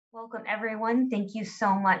Welcome, everyone. Thank you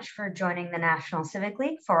so much for joining the National Civic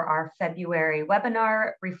League for our February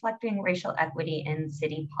webinar, Reflecting Racial Equity in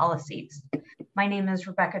City Policies. My name is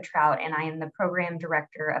Rebecca Trout, and I am the Program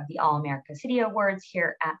Director of the All-America City Awards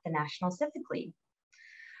here at the National Civic League.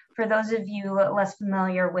 For those of you less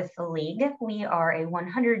familiar with the League, we are a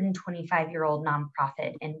 125-year-old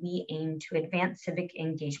nonprofit, and we aim to advance civic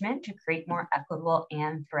engagement to create more equitable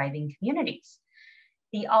and thriving communities.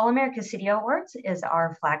 The All-America City Awards is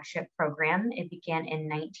our flagship program. It began in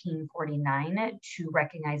 1949 to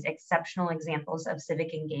recognize exceptional examples of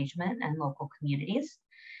civic engagement in local communities.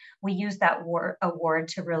 We use that award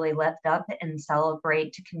to really lift up and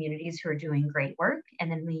celebrate communities who are doing great work.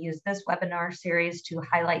 And then we use this webinar series to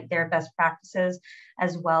highlight their best practices,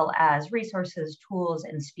 as well as resources, tools,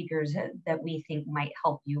 and speakers that we think might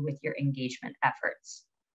help you with your engagement efforts.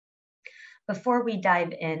 Before we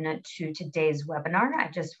dive into today's webinar, I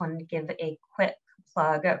just wanted to give a quick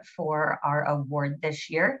plug for our award this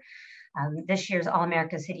year. This year's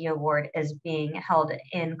All-America City Award is being held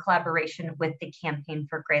in collaboration with the Campaign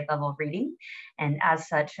for Grade Level Reading. And as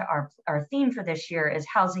such, our theme for this year is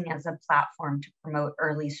housing as a platform to promote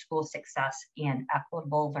early school success and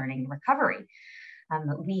equitable learning recovery.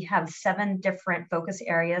 We have 7 different focus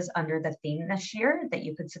areas under the theme this year that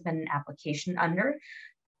you could submit an application under.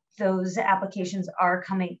 Those applications are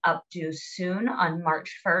coming up due soon on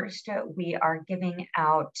March 1st. We are giving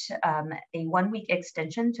out a 1-week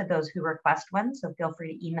extension to those who request one, so feel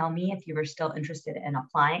free to email me if you are still interested in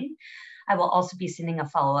applying. I will also be sending a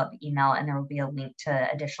follow-up email, and there will be a link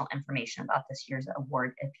to additional information about this year's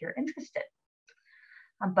award if you're interested.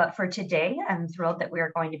 But for today, I'm thrilled that we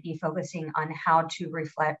are going to be focusing on how to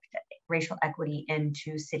reflect racial equity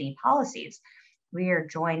into city policies. We are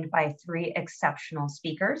joined by 3 exceptional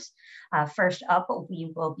speakers. First up,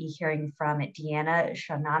 we will be hearing from Deanna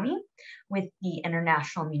Shahnami with the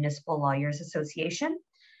International Municipal Lawyers Association.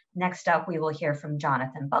 Next up, we will hear from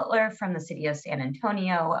Jonathan Butler from the City of San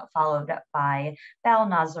Antonio, followed by Val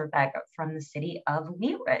Nazarbeck from the City of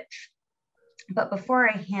Wheat Ridge. But before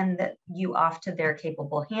I hand you off to their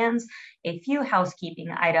capable hands, a few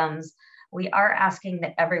housekeeping items. We are asking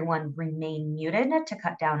that everyone remain muted to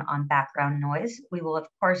cut down on background noise. We will, of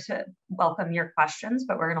course, welcome your questions,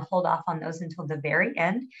 but we're going to hold off on those until the very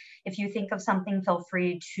end. If you think of something, feel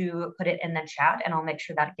free to put it in the chat, and I'll make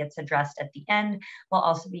sure that gets addressed at the end. We'll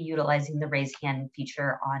also be utilizing the raise hand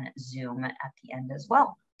feature on Zoom at the end as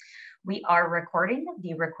well. We are recording.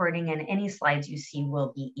 The recording and any slides you see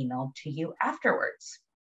will be emailed to you afterwards.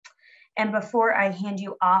 And before I hand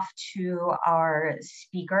you off to our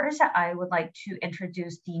speakers, I would like to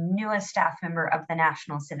introduce the newest staff member of the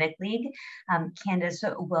National Civic League. Candace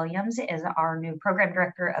Williams is our new Program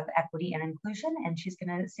Director of Equity and Inclusion, and she's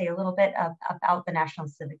going to say a little bit about the National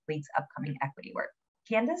Civic League's upcoming equity work.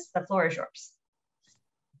 Candace, the floor is yours.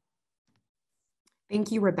 Thank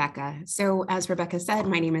you, Rebecca. So as Rebecca said,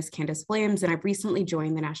 my name is Candace Williams, and I've recently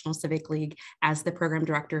joined the National Civic League as the Program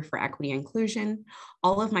Director for Equity and Inclusion.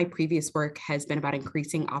 All of my previous work has been about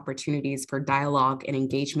increasing opportunities for dialogue and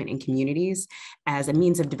engagement in communities as a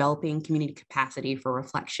means of developing community capacity for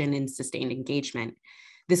reflection and sustained engagement.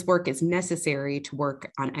 This work is necessary to work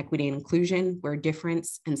on equity and inclusion, where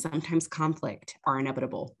difference and sometimes conflict are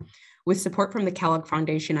inevitable. With support from the Kellogg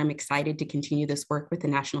Foundation, I'm excited to continue this work with the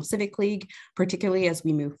National Civic League, particularly as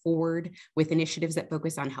we move forward with initiatives that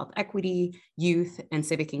focus on health equity, youth, and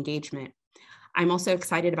civic engagement. I'm also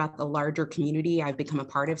excited about the larger community I've become a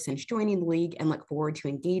part of since joining the League, and look forward to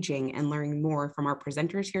engaging and learning more from our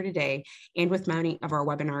presenters here today and with many of our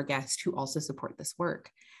webinar guests who also support this work.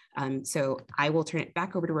 So I will turn it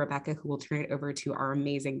back over to Rebecca, who will turn it over to our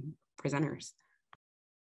amazing presenters.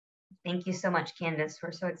 Thank you so much, Candace.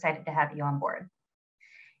 We're so excited to have you on board.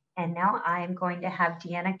 And now I'm going to have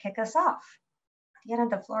Deanna kick us off. Deanna,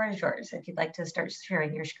 the floor is yours if you'd like to start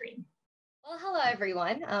sharing your screen. Well, hello,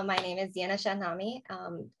 everyone. My name is Deanna Shahnami,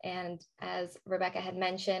 and as Rebecca had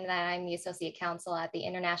mentioned, that I'm the Associate Counsel at the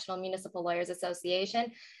International Municipal Lawyers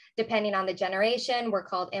Association. Depending on the generation, we're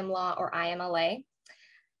called IMLA or IMLA.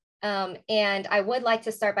 And I would like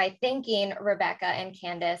to start by thanking Rebecca and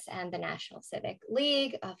Candace and the National Civic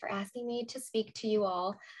League for asking me to speak to you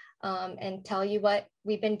all and tell you what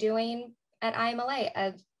we've been doing at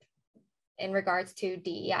IMLA in regards to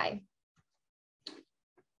DEI.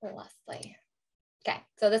 Leslie. Okay,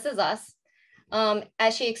 so this is us.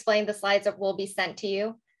 As she explained, the slides will be sent to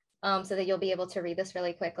you so that you'll be able to read this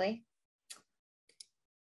really quickly.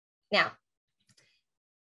 Now,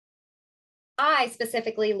 I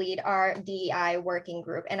specifically lead our DEI working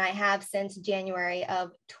group, and I have since January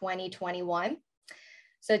of 2021.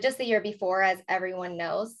 So just the year before, as everyone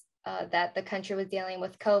knows, that the country was dealing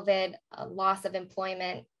with COVID, loss of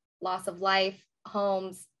employment, loss of life,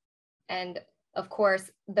 homes, and of course,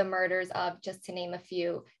 the murders of, just to name a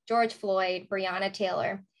few, George Floyd, Breonna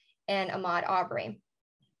Taylor, and Ahmaud Arbery.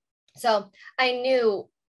 So I knew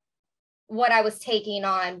what I was taking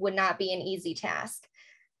on would not be an easy task.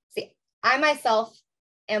 See, I myself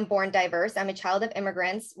am born diverse. I'm a child of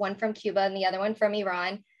immigrants, one from Cuba and the other one from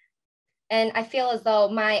Iran. And I feel as though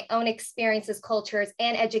my own experiences, cultures,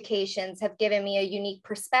 and educations have given me a unique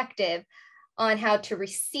perspective on how to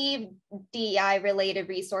receive DEI-related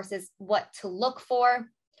resources, what to look for,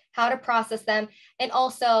 how to process them, and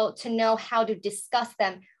also to know how to discuss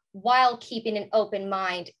them while keeping an open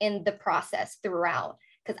mind in the process throughout.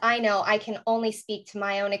 Because I know I can only speak to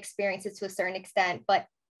my own experiences to a certain extent, but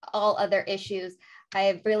all other issues, I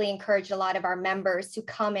have really encouraged a lot of our members to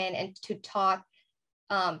come in and to talk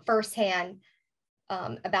firsthand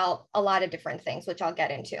about a lot of different things, which I'll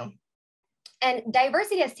get into. And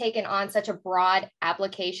diversity has taken on such a broad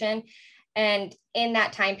application. And in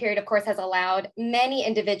that time period, of course, has allowed many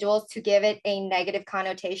individuals to give it a negative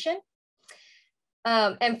connotation.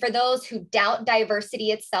 And for those who doubt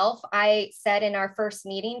diversity itself, I said in our first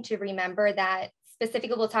meeting to remember that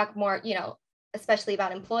specifically we'll talk more, especially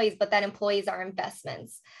about employees, but that employees are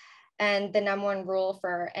investments. And the number one rule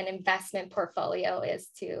for an investment portfolio is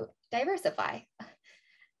to diversify.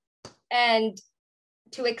 And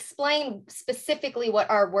to explain specifically what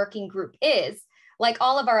our working group is, like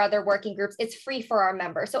all of our other working groups, it's free for our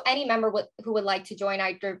members. So any member who would like to join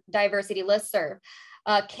our diversity listserv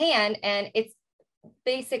can, and it's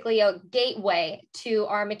basically a gateway to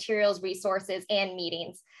our materials, resources, and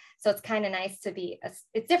meetings. So it's kind of nice to be,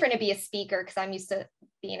 it's different to be a speaker because I'm used to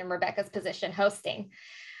being in Rebecca's position hosting.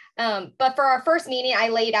 But for our first meeting, I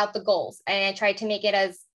laid out the goals and I tried to make it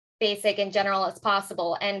as basic and general as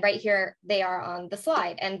possible. And right here, they are on the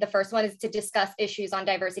slide. And the first one is to discuss issues on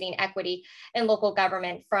diversity and equity in local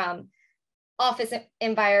government, from office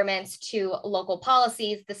environments to local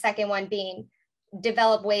policies. The second one being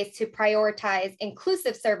develop ways to prioritize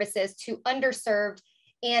inclusive services to underserved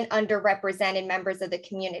and underrepresented members of the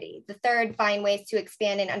community. The third, find ways to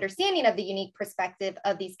expand an understanding of the unique perspective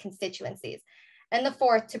of these constituencies. And the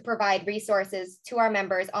fourth, to provide resources to our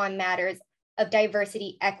members on matters of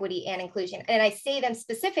diversity, equity, and inclusion. And I say them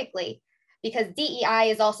specifically because DEI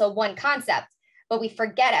is also one concept, but we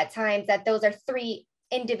forget at times that those are three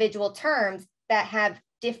individual terms that have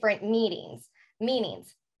different meanings,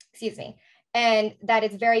 excuse me. And that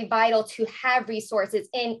it's very vital to have resources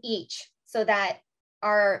in each so that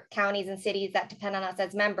our counties and cities that depend on us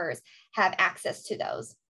as members have access to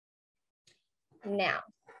those. Now,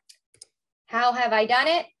 how have I done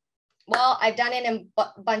it? Well, I've done it in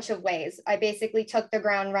a bunch of ways. I basically took the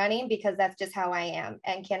ground running because that's just how I am.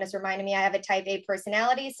 And Candace reminded me I have a type A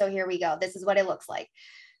personality. So here we go. This is what it looks like.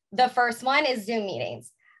 The first one is Zoom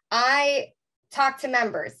meetings. I talk to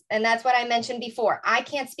members, and that's what I mentioned before. I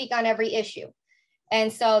can't speak on every issue.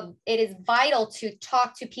 And so it is vital to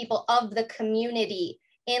talk to people of the community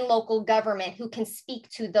in local government who can speak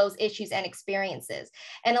to those issues and experiences.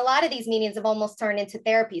 And a lot of these meetings have almost turned into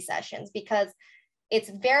therapy sessions because it's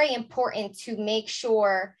very important to make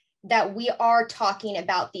sure that we are talking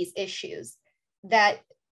about these issues, that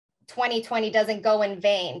 2020 doesn't go in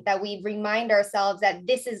vain, that we remind ourselves that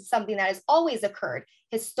this is something that has always occurred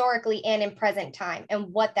historically and in present time, and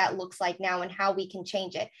what that looks like now and how we can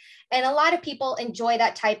change it. And a lot of people enjoy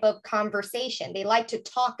that type of conversation. They like to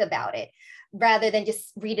talk about it rather than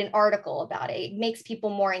just read an article about it. It makes people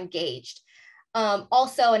more engaged.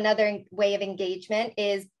 Also, another way of engagement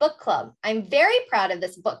is book club. I'm very proud of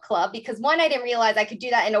this book club because one, I didn't realize I could do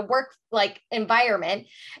that in a work environment.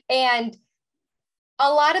 And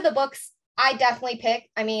a lot of the books I definitely pick.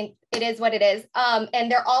 I mean, it is what it is.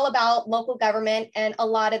 And they're all about local government, and a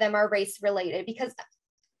lot of them are race related because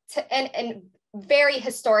and very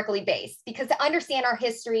historically based, because to understand our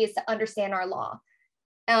history is to understand our law.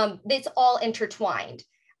 It's all intertwined.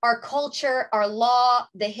 Our culture, our law,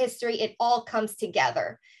 the history, it all comes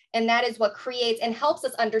together. And that is what creates and helps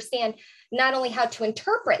us understand not only how to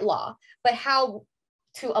interpret law, but how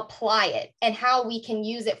to apply it and how we can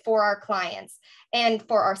use it for our clients and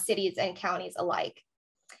for our cities and counties alike.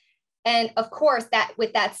 And of course, that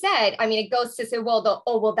with that said, I mean, it goes to say, well,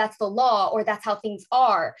 that's the law, or that's how things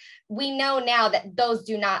are. We know now that those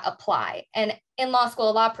do not apply. And in law school,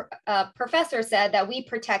 a law professor said that we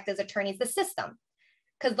protect as attorneys the system,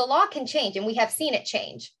 because the law can change and we have seen it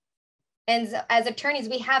change. And as attorneys,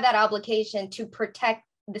 we have that obligation to protect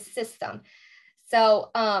the system. So,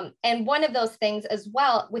 and one of those things as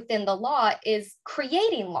well within the law is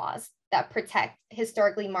creating laws. that protect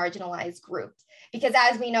historically marginalized groups. Because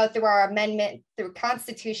as we know through our amendment, through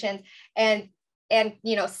constitutions and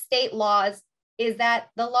state laws, is that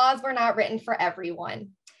the laws were not written for everyone,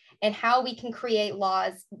 and how we can create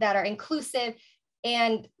laws that are inclusive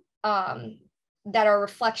and that are a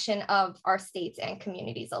reflection of our states and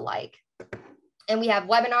communities alike. And we have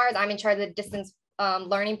webinars. I'm in charge of the distance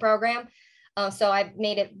learning program. So I've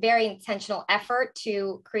made a very intentional effort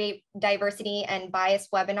to create diversity and bias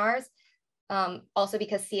webinars. Also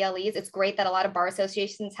because CLEs, it's great that a lot of bar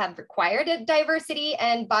associations have required a diversity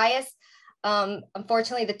and bias.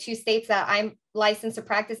 Unfortunately, the two states that I'm licensed to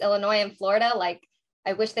practice, Illinois and Florida, like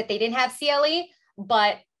I wish that they didn't have CLE,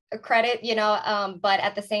 but credit, but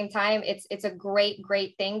at the same time, it's a great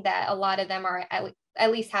thing that a lot of them are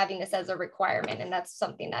at least having this as a requirement. And that's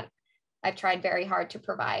something that I've tried very hard to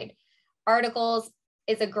provide. Articles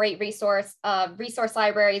is a great resource. Resource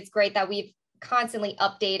library is great that we've constantly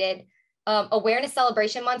updated. Awareness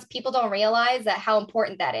celebration months, people don't realize that how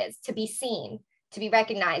important that is to be seen, to be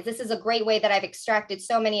recognized. This is a great way that I've extracted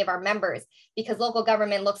so many of our members, because local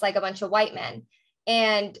government looks like a bunch of white men.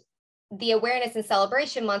 And the awareness and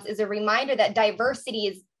celebration months is a reminder that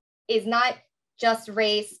diversity is not just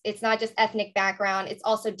race, it's not just ethnic background, it's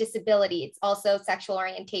also disability, it's also sexual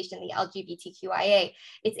orientation, the LGBTQIA,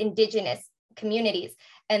 it's indigenous communities.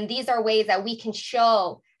 And these are ways that we can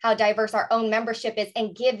show how diverse our own membership is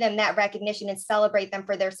and give them that recognition and celebrate them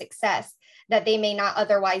for their success that they may not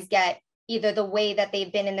otherwise get, either the way that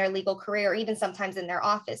they've been in their legal career or even sometimes in their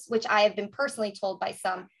office, which I have been personally told by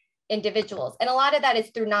some individuals. And a lot of that is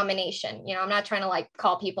through nomination. I'm not trying to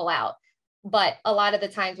call people out, but a lot of the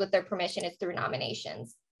times with their permission, it's through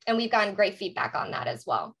nominations. And we've gotten great feedback on that as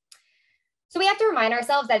well. So we have to remind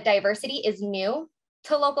ourselves that diversity is new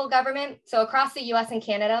to local government. So across the US and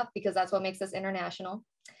Canada, because that's what makes us international,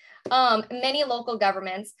 many local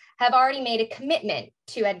governments have already made a commitment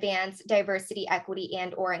to advance diversity, equity,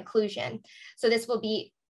 and or inclusion. So this could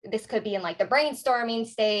be in the brainstorming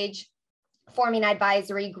stage, forming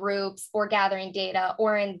advisory groups, or gathering data,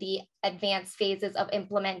 or in the advanced phases of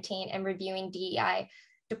implementing and reviewing DEI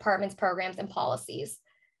departments, programs, and policies.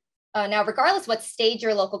 Now, regardless what stage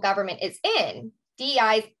your local government is in,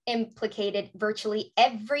 DEI is implicated virtually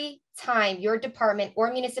every time your department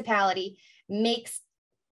or municipality makes,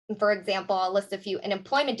 for example, I'll list a few: an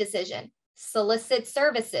employment decision, solicit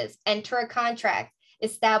services, enter a contract,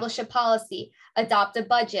 establish a policy, adopt a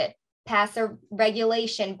budget, pass a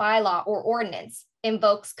regulation, bylaw, or ordinance,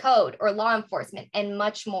 invokes code or law enforcement, and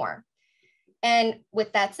much more. And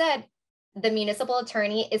with that said, the municipal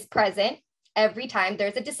attorney is present every time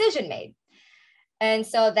there's a decision made. And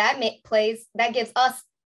so that gives us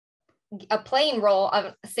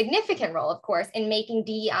a significant role, of course, in making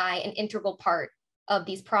DEI an integral part of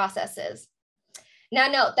these processes. Now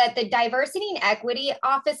note that the diversity and equity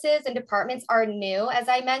offices and departments are new, as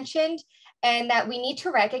I mentioned, and that we need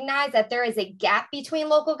to recognize that there is a gap between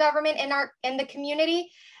local government and the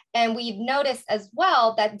community. And we've noticed as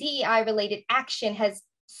well that DEI related action has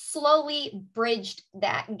slowly bridged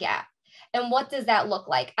that gap. And what does that look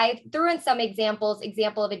like? I threw in some example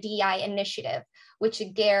of a DEI initiative, which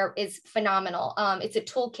again is phenomenal. It's a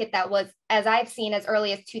toolkit that was, as I've seen, as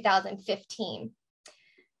early as 2015.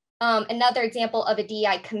 Another example of a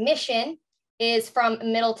DEI commission is from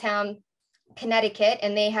Middletown, Connecticut,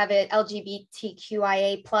 and they have an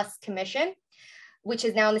LGBTQIA+ commission, which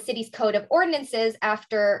is now in the city's code of ordinances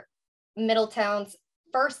after Middletown's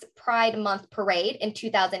first Pride Month parade in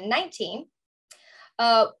 2019,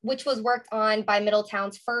 which was worked on by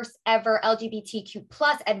Middletown's first ever LGBTQ+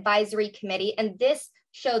 advisory committee. And this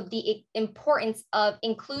showed the importance of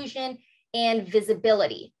inclusion and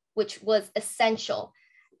visibility, which was essential.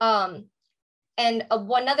 And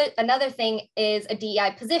another thing is a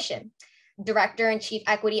DEI position, Director and Chief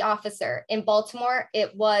Equity Officer. In Baltimore,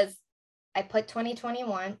 it was, I put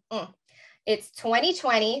 2021, it's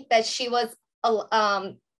 2020 that she was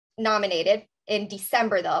nominated in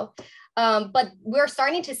December though. But we're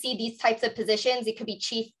starting to see these types of positions. It could be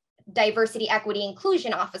Chief Diversity, Equity,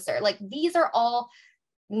 Inclusion Officer. Like these are all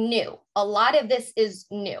new. A lot of this is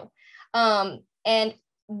new. And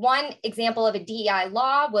one example of a DEI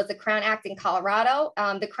law was the Crown Act in Colorado.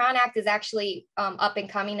 The Crown Act is actually up and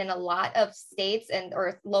coming in a lot of states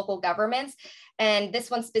or local governments. And this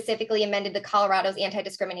one specifically amended the Colorado's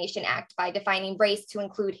Anti-Discrimination Act by defining race to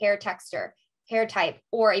include hair texture, hair type,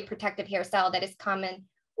 or a protective hairstyle that is common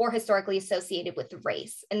or historically associated with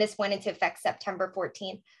race. And this went into effect September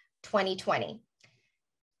 14, 2020.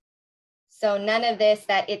 So none of this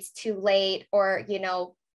that it's too late or,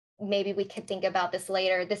 maybe we could think about this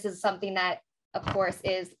later. This is something that of course,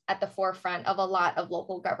 is at the forefront of a lot of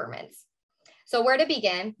local governments. So where to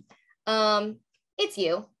begin? It's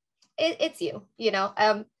you. It's you, you know,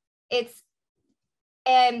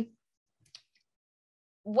 and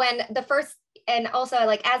when the first, and also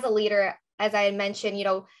like as a leader, as I had mentioned, you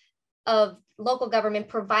know, of local government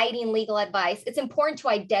providing legal advice, it's important to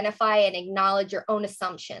identify and acknowledge your own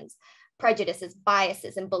assumptions, prejudices,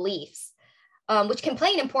 biases, and beliefs, which can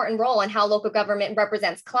play an important role in how local government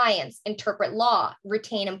represents clients, interpret law,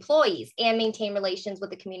 retain employees, and maintain relations with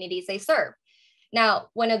the communities they serve. Now,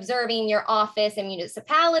 when observing your office and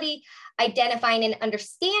municipality, identifying and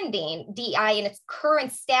understanding DEI in its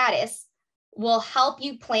current status will help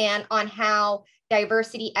you plan on how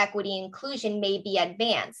diversity, equity, and inclusion may be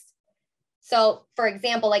advanced. So, for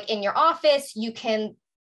example, like in your office, you can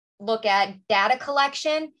look at data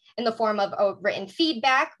collection in the form of written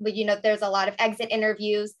feedback, but you know, there's a lot of exit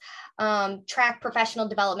interviews, track professional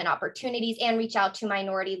development opportunities, and reach out to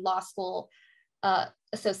minority law school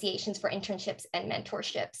associations for internships and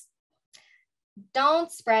mentorships.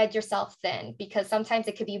 Don't spread yourself thin, because sometimes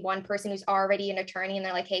it could be one person who's already an attorney and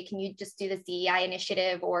they're like, hey, can you just do this DEI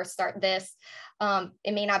initiative or start this?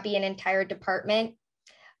 It may not be an entire department.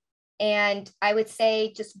 And I would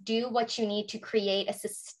say just do what you need to create a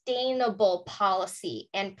sustainable policy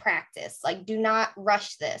and practice. Like, do not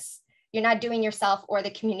rush this. You're not doing yourself or the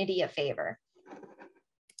community a favor.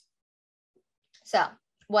 So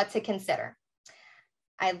what to consider?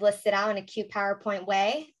 I've listed out in a cute PowerPoint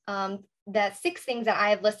way. The 6 things that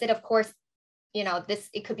I have listed, of course, you know,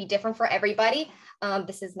 it could be different for everybody.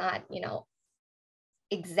 This is not, you know,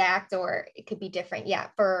 exact, or it could be different, yeah,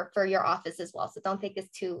 for your office as well. So don't take this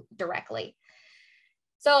too directly.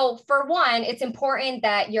 So for one, it's important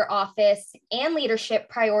that your office and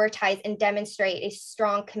leadership prioritize and demonstrate a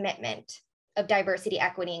strong commitment of diversity,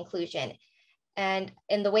 equity, inclusion. And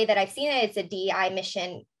in the way that I've seen it, it's a DEI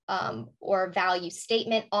mission or value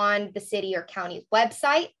statement on the city or county's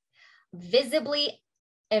website. Visibly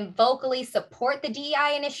and vocally support the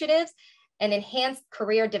DEI initiatives and enhance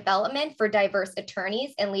career development for diverse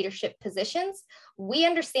attorneys and leadership positions. We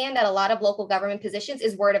understand that a lot of local government positions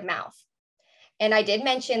is word of mouth. And I did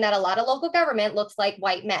mention that a lot of local government looks like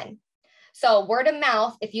white men. So word of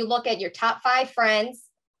mouth, if you look at your top 5 friends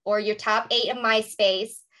or your top 8 in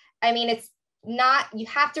MySpace, I mean, it's not, you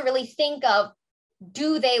have to really think of,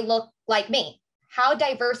 do they look like me? How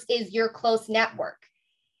diverse is your close network?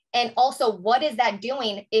 And also, what is that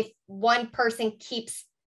doing if one person keeps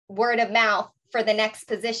word of mouth for the next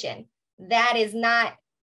position? That is not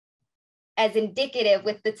as indicative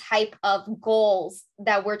with the type of goals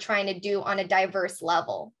that we're trying to do on a diverse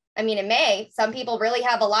level. I mean, some people really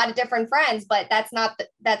have a lot of different friends, but that's not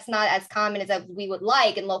as common as we would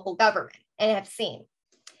like in local government and have seen.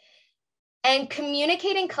 And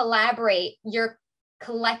communicate and collaborate your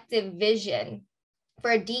collective vision for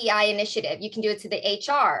a DEI initiative. You can do it to the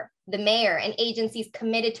HR, the mayor, and agencies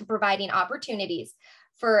committed to providing opportunities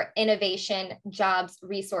for innovation, jobs,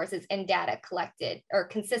 resources, and data collected or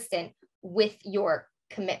consistent with your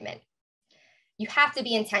commitment. You have to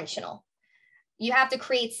be intentional. You have to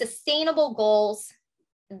create sustainable goals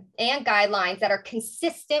and guidelines that are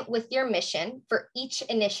consistent with your mission for each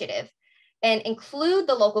initiative and include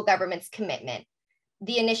the local government's commitment,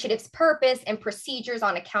 the initiative's purpose, and procedures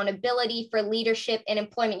on accountability for leadership and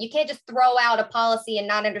employment. You can't just throw out a policy and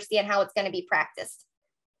not understand how it's going to be practiced.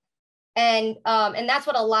 And that's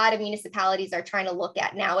what a lot of municipalities are trying to look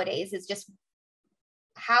at nowadays, is just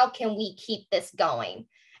how can we keep this going?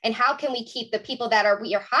 And how can we keep the people that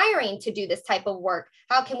we are hiring to do this type of work,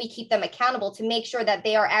 how can we keep them accountable to make sure that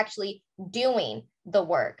they are actually doing the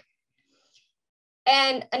work?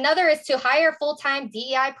 And another is to hire full-time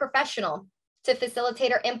DEI professional to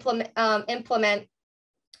facilitate or implement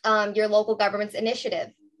your local government's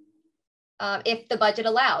initiative, if the budget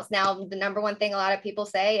allows. Now, the number one thing a lot of people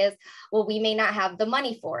say is, well, we may not have the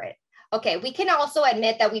money for it. Okay, we can also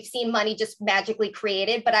admit that we've seen money just magically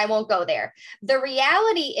created, but I won't go there. The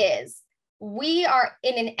reality is we are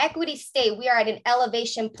in an equity state. We are at an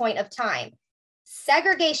elevation point of time.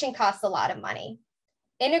 Segregation costs a lot of money.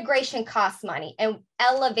 Integration costs money, and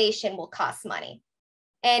elevation will cost money.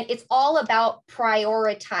 And it's all about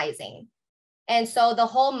prioritizing. And so the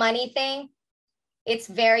whole money thing, it's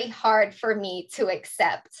very hard for me to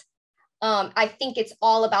accept. I think it's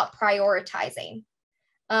all about prioritizing.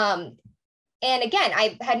 And again,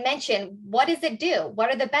 I had mentioned, what does it do?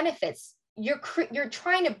 What are the benefits? You're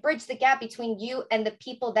trying to bridge the gap between you and the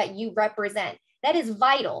people that you represent. That is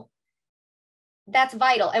vital. That's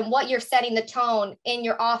vital. And what you're setting the tone in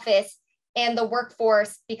your office and the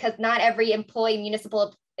workforce, because not every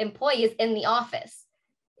municipal employee is in the office.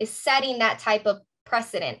 is setting that type of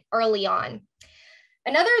precedent early on.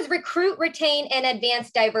 Another is recruit, retain, and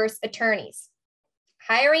advance diverse attorneys.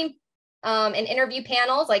 Hiring and interview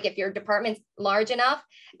panels, like if your department's large enough,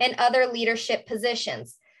 and other leadership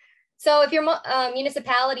positions. So if your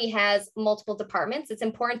municipality has multiple departments, it's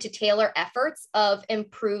important to tailor efforts of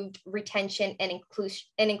improved retention and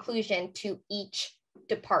inclusion to each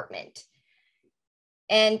department.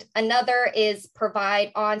 And another is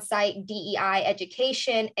provide on-site DEI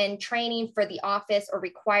education and training for the office, or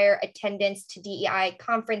require attendance to DEI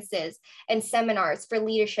conferences and seminars for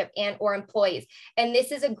leadership and or employees. And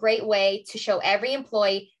this is a great way to show every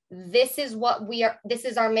employee, this is what we are, this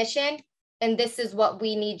is our mission, and this is what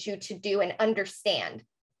we need you to do and understand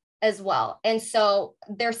as well. And so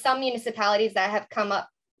there's some municipalities that have come up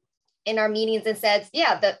in our meetings and said,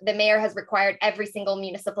 yeah, the mayor has required every single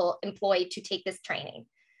municipal employee to take this training.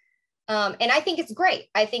 And I think it's great.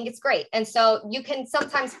 I think it's great. And so you can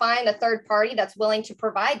sometimes find a third party that's willing to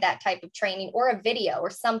provide that type of training, or a video or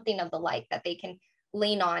something of the like that they can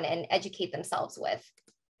lean on and educate themselves with.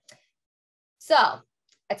 So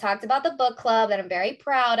I talked about the book club that I'm very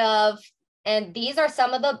proud of. And these are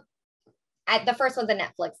some of the first one's a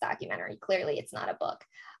Netflix documentary. Clearly it's not a book.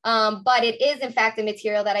 But it is in fact a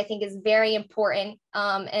material that I think is very important.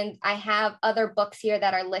 And I have other books here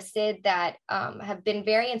that are listed that have been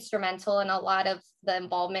very instrumental in a lot of the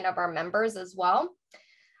involvement of our members as well.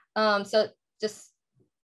 So just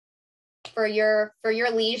for your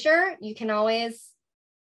leisure, you can always,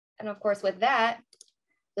 and of course with that,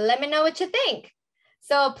 let me know what you think.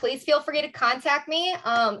 So please feel free to contact me.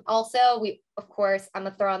 Also, of course, I'm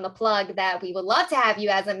gonna throw on the plug that we would love to have you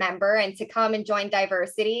as a member and to come and join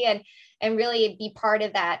diversity and really be part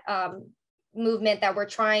of that movement that we're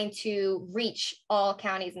trying to reach all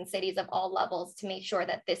counties and cities of all levels to make sure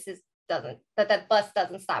that that bus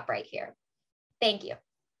doesn't stop right here. Thank you.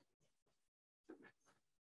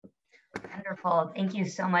 Wonderful. Thank you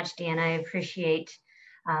so much, Deanna. I appreciate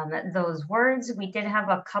those words. We did have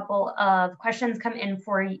a couple of questions come in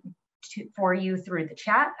for you through the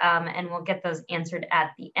chat, and we'll get those answered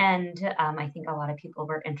at the end. I think a lot of people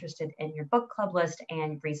were interested in your book club list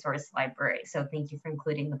and resource library, so thank you for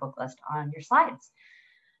including the book list on your slides.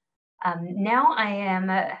 Now I am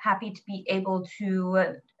happy to be able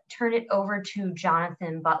to turn it over to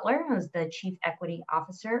Jonathan Butler, who's the Chief Equity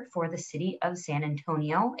Officer for the City of San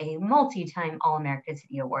Antonio, a multi-time All-America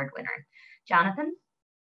City Award winner. Jonathan?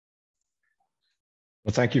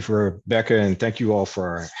 Well, thank you, Rebecca, and thank you all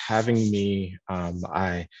for having me.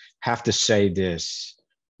 I have to say this,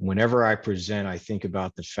 whenever I present, I think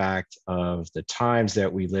about the fact of the times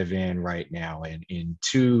that we live in right now. And in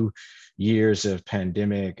 2 years of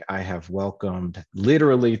pandemic, I have welcomed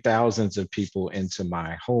literally thousands of people into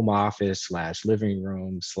my home office / living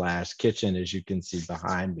room / kitchen, as you can see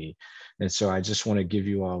behind me. And so I just want to give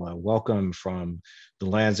you all a welcome from the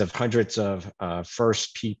lands of hundreds of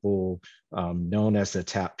First people known as the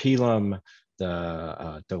Tapilam,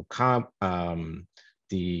 the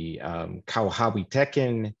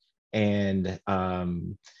Kauhawitekin, and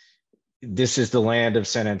this is the land of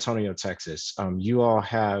San Antonio, Texas. You all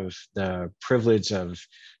have the privilege of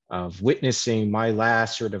witnessing my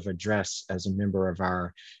last sort of address as a member of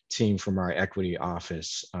our team from our equity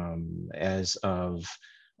office. As of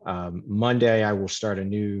Monday, I will start a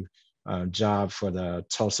new job for the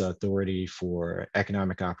Tulsa Authority for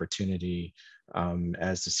Economic Opportunity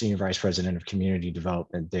as the Senior Vice President of Community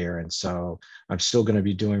Development there. And so I'm still going to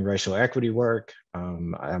be doing racial equity work.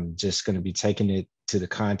 I'm just going to be taking it to the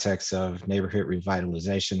context of neighborhood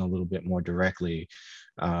revitalization a little bit more directly,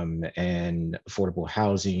 and affordable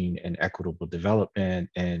housing and equitable development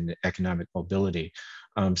and economic mobility.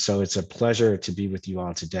 So it's a pleasure to be with you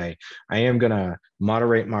all today. I am going to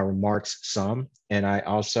moderate my remarks some, and I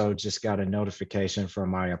also just got a notification from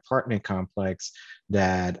my apartment complex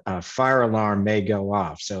that a fire alarm may go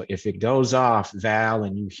off. So if it goes off, Val,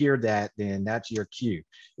 and you hear that, then that's your cue.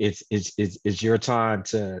 It's your time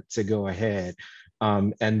to go ahead.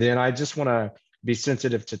 And then I just want to be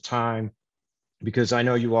sensitive to time, because I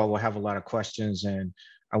know you all will have a lot of questions, and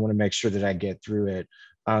I want to make sure that I get through it.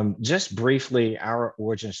 Just briefly, our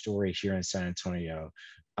origin story here in San Antonio.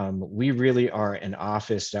 We really are an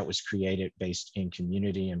office that was created based in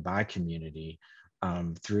community and by community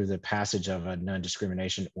through the passage of a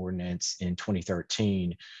non-discrimination ordinance in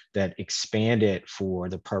 2013 that expanded for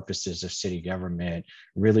the purposes of city government,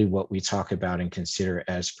 really what we talk about and consider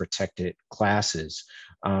as protected classes.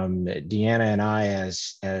 Deanna and I,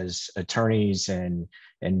 as attorneys, and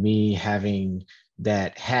me having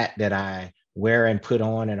that hat that I wear and put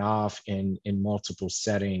on and off in multiple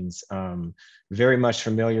settings. Very much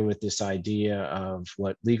familiar with this idea of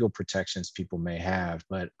what legal protections people may have,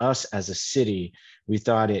 but us as a city, we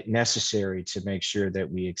thought it necessary to make sure that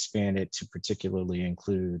we expand it to particularly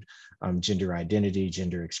include gender identity,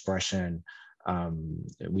 gender expression.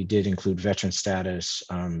 We did include veteran status.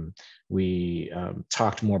 We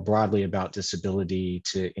talked more broadly about disability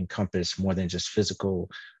to encompass more than just physical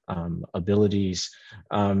abilities.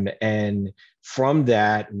 And from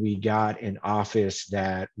that, we got an office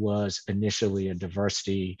that was initially a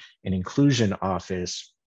diversity and inclusion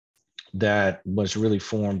office that was really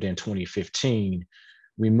formed in 2015.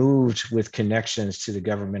 We moved with connections to the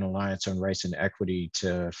Government Alliance on Race and Equity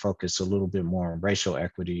to focus a little bit more on racial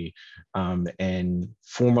equity, and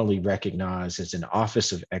formally recognized as an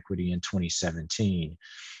Office of Equity in 2017.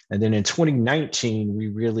 And then in 2019, we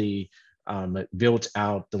really built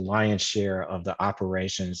out the lion's share of the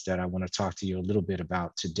operations that I want to talk to you a little bit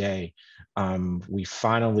about today. We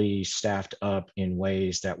finally staffed up in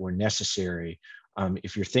ways that were necessary.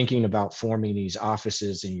 If you're thinking about forming these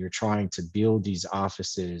offices and you're trying to build these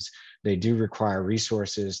offices, they do require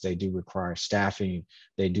resources, they do require staffing,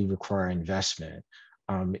 they do require investment.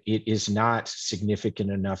 It is not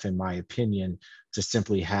significant enough, in my opinion, to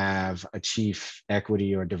simply have a chief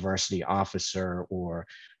equity or diversity officer or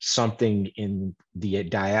something in the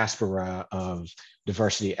diaspora of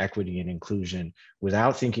diversity, equity, and inclusion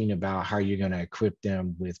without thinking about how you're going to equip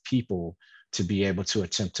them with people to be able to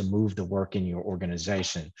attempt to move the work in your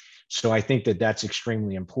organization. So I think that that's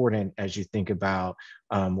extremely important as you think about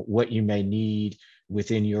what you may need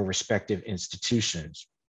within your respective institutions.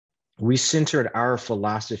 We centered our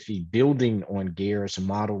philosophy building on Gare's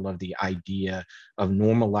model of the idea of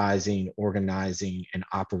normalizing, organizing, and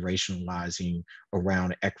operationalizing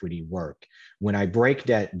around equity work. When I break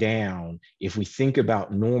that down, if we think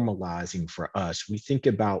about normalizing for us, we think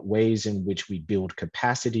about ways in which we build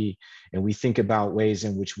capacity, and we think about ways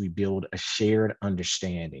in which we build a shared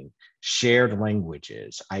understanding, shared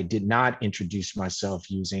languages. I did not introduce myself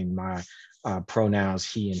using my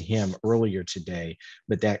pronouns he and him earlier today,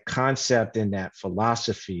 but that concept and that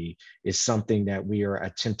philosophy is something that we are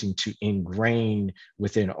attempting to ingrain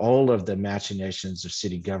within all of the machinations of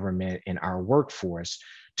city government and our workforce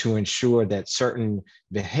to ensure that certain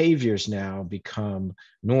behaviors now become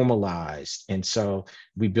normalized. And so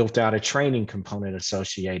we built out a training component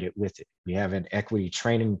associated with it. We have an equity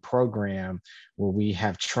training program where we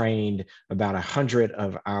have trained about 100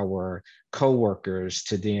 of our coworkers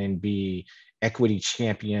to then be equity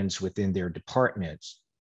champions within their departments.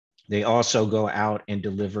 They also go out and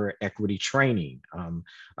deliver equity training,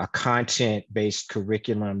 a content-based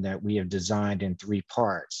curriculum that we have designed in 3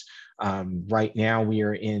 parts. Right now, we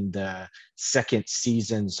are in the second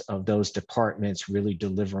seasons of those departments, really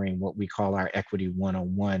delivering what we call our Equity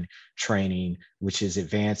 101 training, which is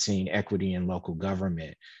advancing equity in local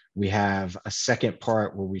government. We have a second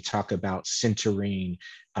part where we talk about centering,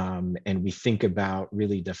 and we think about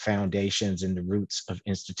really the foundations and the roots of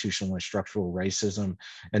institutional and structural racism.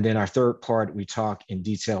 And then our third part, we talk in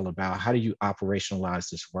detail about how do you operationalize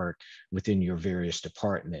this work within your various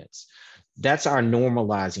departments. That's our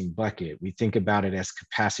normalizing bucket. We think about it as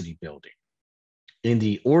capacity building. In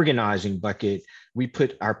the organizing bucket, we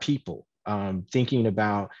put our people, thinking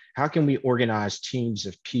about how can we organize teams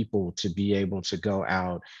of people to be able to go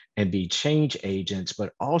out and be change agents,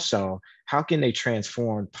 but also how can they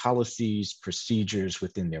transform policies, procedures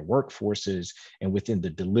within their workforces and within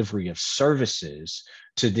the delivery of services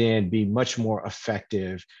to then be much more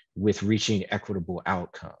effective with reaching equitable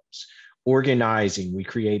outcomes. Organizing, we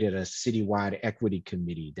created a citywide equity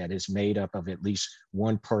committee that is made up of at least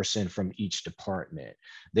one person from each department.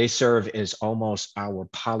 They serve as almost our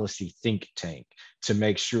policy think tank to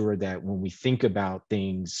make sure that when we think about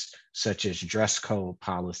things such as dress code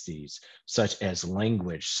policies, such as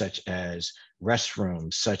language, such as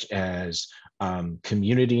restrooms, such as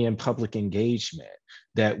community and public engagement,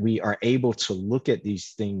 that we are able to look at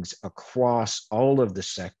these things across all of the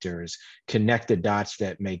sectors, connect the dots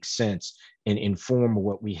that make sense, and inform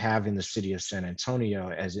what we have in the city of San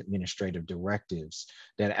Antonio as administrative directives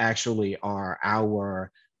that actually are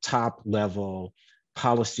our top level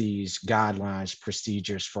policies, guidelines,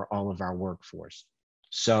 procedures for all of our workforce.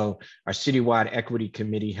 So our citywide equity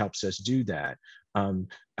committee helps us do that.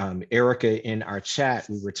 Erica, in our chat,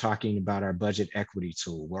 we were talking about our budget equity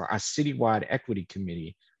tool, where our citywide equity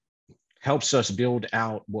committee helps us build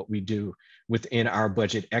out what we do within our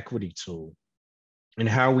budget equity tool and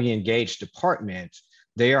how we engage departments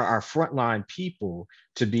They are our frontline people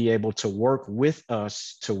to be able to work with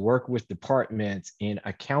us, to work with departments in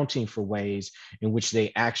accounting for ways in which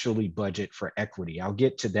they actually budget for equity. I'll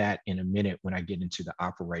get to that in a minute when I get into the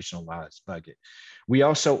operationalized budget. We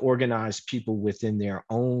also organize people within their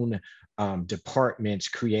own departments,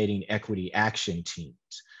 creating equity action teams.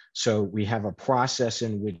 So we have a process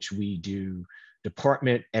in which we do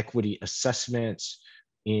department equity assessments.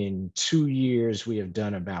 In 2 years, we have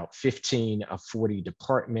done about 15 of 40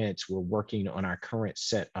 departments. We're working on our current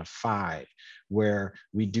set of 5, where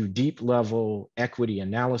we do deep level equity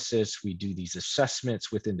analysis. We do these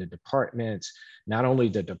assessments within the departments, not only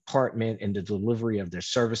the department and the delivery of their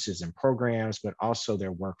services and programs, but also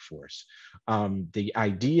their workforce. The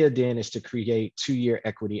idea then is to create 2-year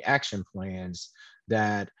equity action plans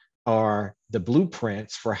that are the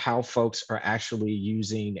blueprints for how folks are actually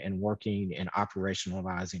using and working and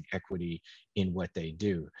operationalizing equity in what they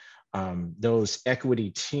do. Those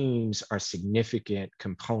equity teams are a significant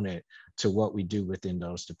component to what we do within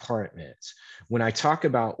those departments. When I talk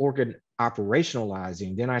about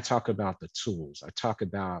operationalizing, then I talk about the tools. I talk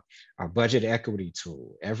about our budget equity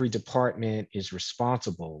tool. Every department is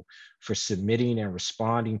responsible for submitting and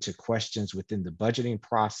responding to questions within the budgeting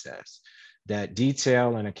process that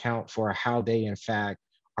detail and account for how they, in fact,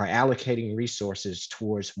 are allocating resources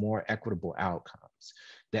towards more equitable outcomes.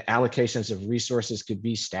 The allocations of resources could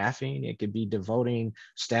be staffing, it could be devoting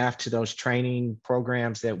staff to those training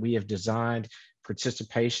programs that we have designed,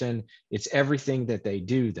 participation. It's everything that they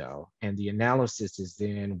do, though. And the analysis is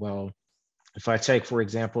then, well, if I take, for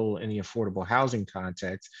example, in the affordable housing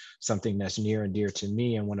context, something that's near and dear to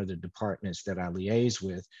me and one of the departments that I liaise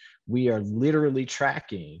with, we are literally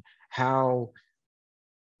tracking how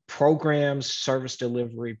programs, service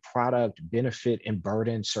delivery, product benefit and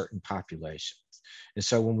burden certain populations. And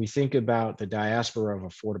so when we think about the diaspora of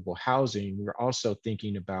affordable housing, we're also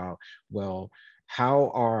thinking about, well,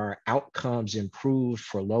 how are outcomes improved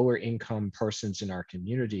for lower income persons in our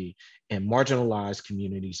community and marginalized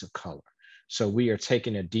communities of color? So we are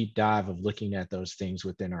taking a deep dive of looking at those things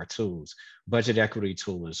within our tools. Budget equity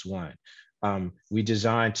tool is one. We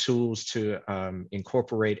designed tools to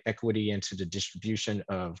incorporate equity into the distribution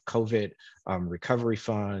of COVID recovery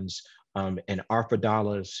funds and ARPA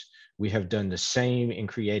dollars. We have done the same in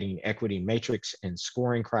creating equity matrix and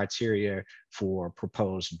scoring criteria for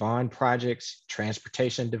proposed bond projects,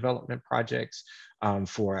 transportation development projects,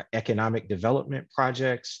 for economic development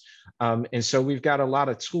projects. And so we've got a lot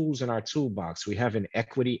of tools in our toolbox. We have an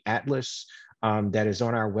equity atlas that is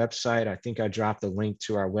on our website. I think I dropped a link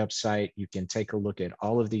to our website. You can take a look at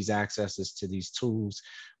all of these accesses to these tools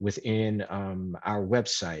within our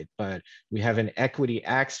website. But we have an equity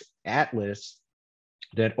atlas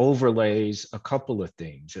that overlays a couple of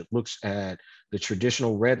things. It looks at the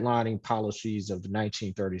traditional redlining policies of the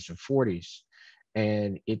 1930s and 40s,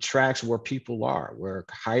 and it tracks where people are, where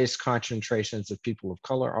highest concentrations of people of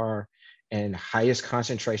color are, and highest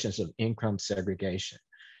concentrations of income segregation.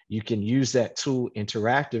 You can use that tool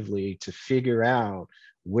interactively to figure out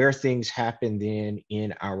where things happen then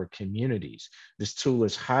in our communities. This tool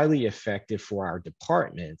is highly effective for our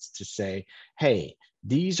departments to say, hey,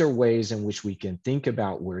 these are ways in which we can think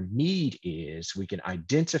about where need is, we can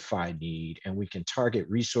identify need, and we can target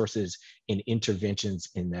resources and interventions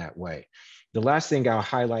in that way. The last thing I'll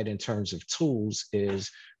highlight in terms of tools is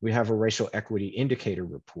we have a racial equity indicator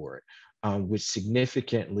report, which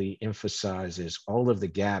significantly emphasizes all of the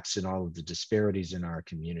gaps and all of the disparities in our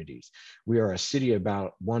communities. We are a city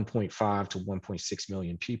about 1.5 to 1.6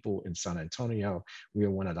 million people in San Antonio. We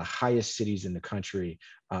are one of the highest cities in the country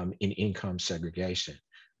in income segregation.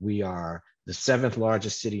 We are the 7th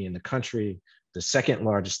largest city in the country, the 2nd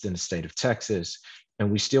largest in the state of Texas,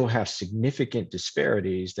 and we still have significant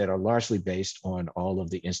disparities that are largely based on all of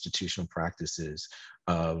the institutional practices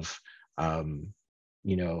of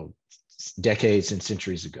decades and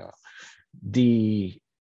centuries ago. The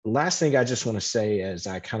last thing I just want to say as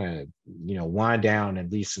I kind of wind down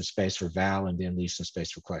and leave some space for Val and then leave some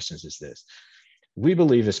space for questions is this. We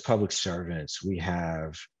believe as public servants, we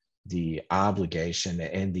have the obligation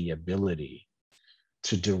and the ability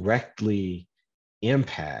to directly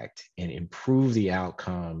impact and improve the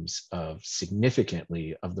outcomes of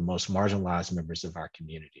significantly of the most marginalized members of our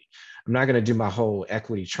community. I'm not going to do my whole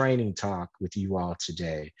equity training talk with you all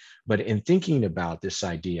today, but in thinking about this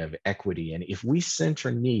idea of equity, and if we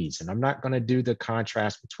center needs, and I'm not going to do the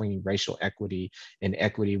contrast between racial equity and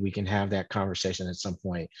equity, we can have that conversation at some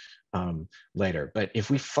point later. But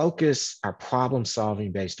if we focus our problem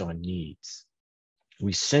solving based on needs,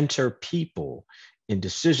 we center people in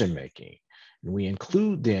decision making, and we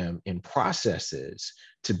include them in processes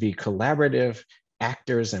to be collaborative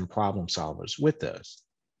actors and problem solvers with us.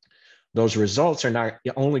 Those results are not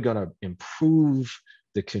only going to improve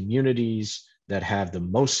the communities that have the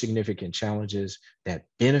most significant challenges, that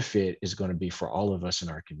benefit is going to be for all of us in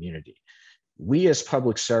our community. We as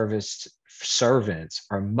public service servants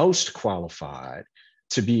are most qualified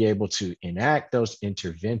to be able to enact those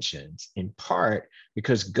interventions, in part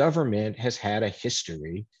because government has had a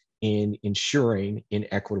history in ensuring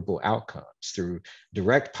inequitable outcomes through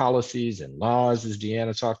direct policies and laws, as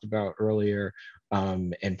Deanna talked about earlier,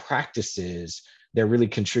 and practices that really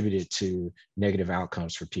contributed to negative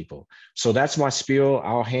outcomes for people. So that's my spiel.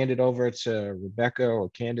 I'll hand it over to Rebecca or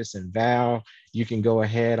Candace and Val. You can go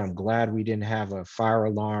ahead. I'm glad we didn't have a fire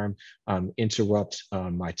alarm interrupt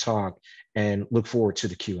my talk, and look forward to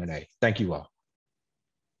the Q&A. Thank you all.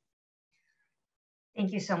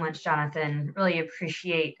 Thank you so much, Jonathan. Really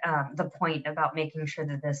appreciate the point about making sure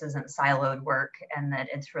that this isn't siloed work and that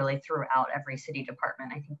it's really throughout every city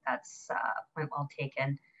department. I think that's a point well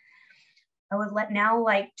taken. I would now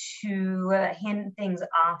like to hand things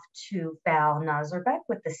off to Val Nazarbeck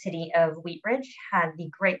with the City of Wheat Ridge. Had the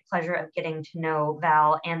great pleasure of getting to know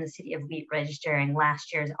Val and the City of Wheat Ridge during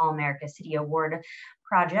last year's All-America City Award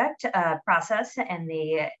project process, and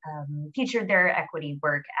they featured their equity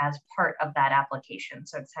work as part of that application.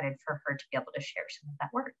 So excited for her to be able to share some of that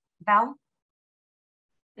work. Val?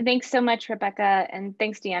 Thanks so much, Rebecca, and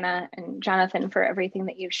thanks, Deanna and Jonathan, for everything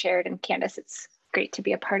that you've shared. And Candace, it's great to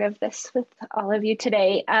be a part of this with all of you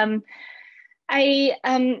today. I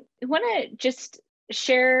want to just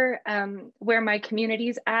share where my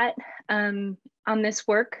community's at on this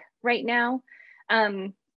work right now.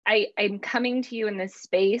 I'm coming to you in this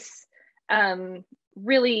space,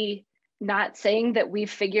 really not saying that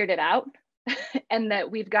we've figured it out and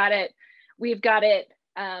that we've got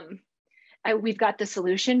the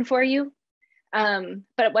solution for you.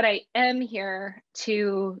 But what I am here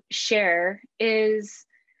to share is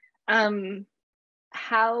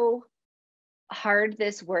how hard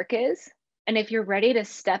this work is. And if you're ready to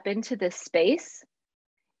step into this space,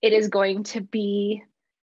 it is going to be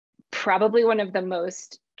probably one of the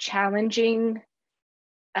most challenging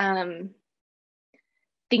things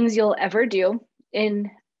you'll ever do in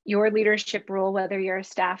your leadership role, whether you're a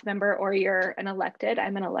staff member or you're an elected.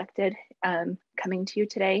 I'm an elected coming to you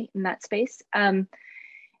today in that space.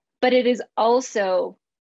 But it is also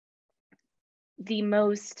the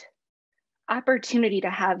most opportunity to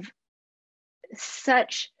have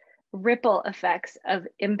such ripple effects of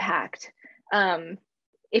impact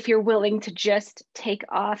if you're willing to just take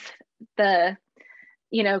off the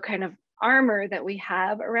kind of armor that we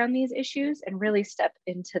have around these issues and really step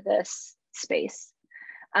into this space.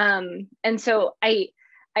 And so I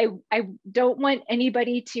don't want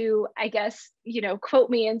anybody to, I guess, quote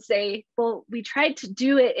me and say, well, we tried to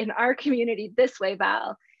do it in our community this way,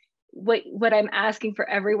 Val. What I'm asking for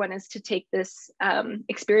everyone is to take this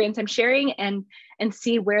experience I'm sharing and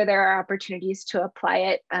see where there are opportunities to apply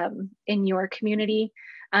it in your community.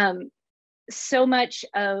 So much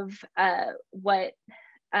of what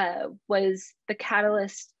was the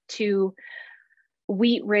catalyst to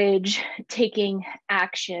Wheat Ridge taking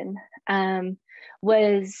action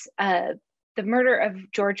was the murder of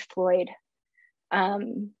George Floyd.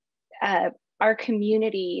 Our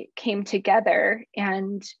community came together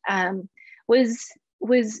and was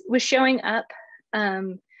showing up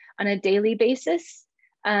on a daily basis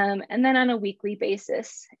and then on a weekly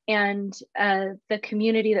basis. And the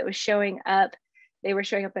community that was showing up, they were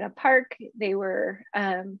showing up in a park. They were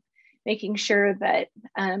making sure that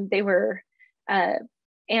they were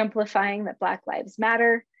amplifying that Black Lives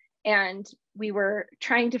Matter. And we were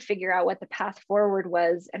trying to figure out what the path forward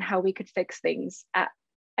was and how we could fix things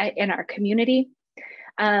in our community.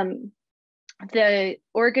 The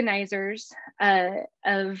organizers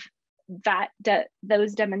of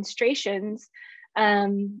those demonstrations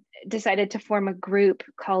decided to form a group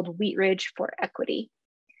called Wheat Ridge for Equity.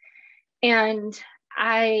 And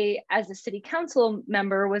I, as a city council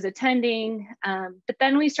member, was attending, but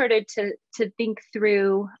then we started to think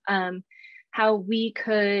through how we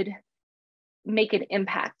could make an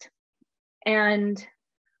impact. And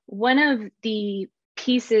one of the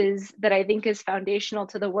pieces that I think is foundational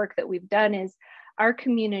to the work that we've done is our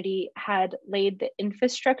community had laid the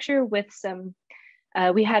infrastructure with some,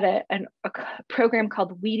 we had a program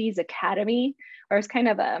called Wheaties Academy, or it was kind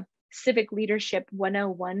of a civic leadership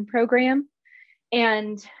 101 program.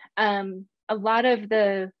 And a lot of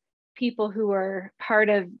the people who were part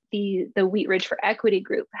of the Wheat Ridge for Equity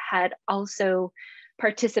group had also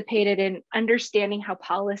participated in understanding how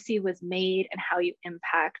policy was made and how you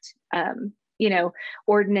impact,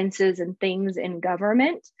 ordinances and things in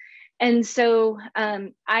government. And so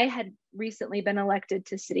I had recently been elected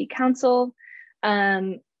to city council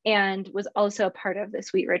and was also a part of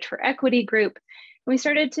this Wheat Ridge for Equity group. And we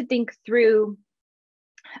started to think through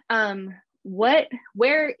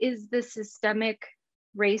where is the systemic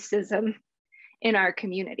racism in our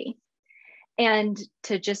community? And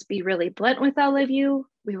to just be really blunt with all of you,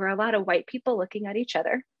 we were a lot of white people looking at each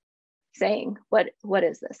other saying, what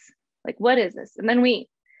is this? Like, what is this? And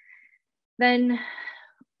then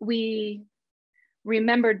we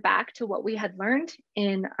remembered back to what we had learned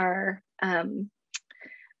in our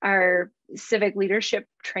civic leadership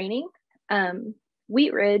training.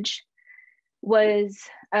 Wheat Ridge was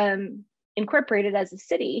incorporated as a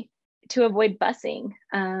city to avoid busing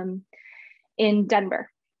in Denver.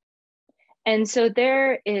 And so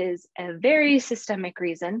there is a very systemic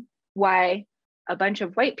reason why a bunch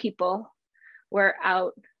of white people were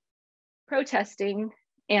out protesting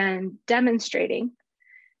and demonstrating,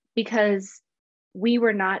 because we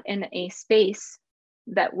were not in a space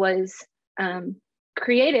that was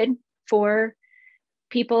created for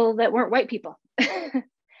people that weren't white people.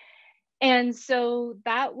 And so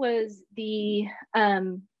that was the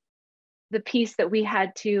piece that we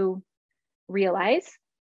had to realize,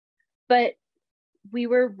 but we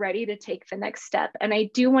were ready to take the next step. And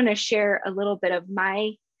I do want to share a little bit of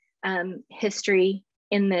my history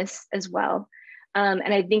in this as well.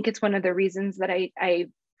 And I think it's one of the reasons that I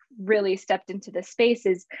really stepped into this space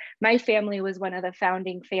is my family was one of the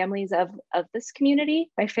founding families of this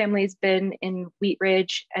community. My family's been in Wheat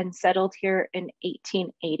Ridge and settled here in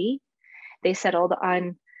 1880. They settled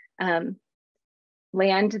on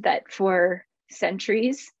land that for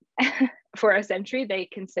centuries, for a century, they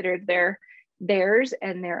considered theirs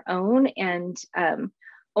and their own. And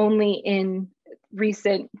only in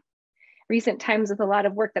recent times, with a lot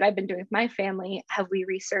of work that I've been doing with my family, have we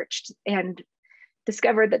researched and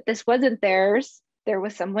discovered that this wasn't theirs. There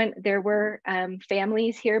were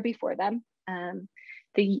families here before them.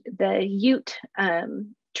 The Ute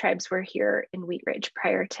tribes were here in Wheat Ridge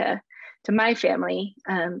prior to my family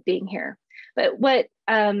being here. But why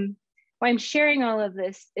I'm sharing all of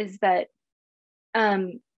this is that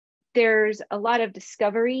there's a lot of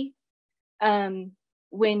discovery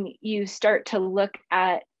when you start to look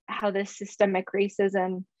at how this systemic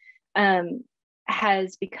racism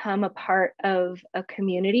has become a part of a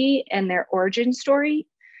community and their origin story.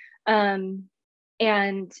 And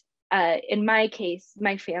in my case,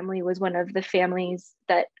 my family was one of the families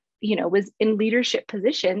that, was in leadership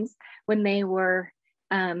positions when they were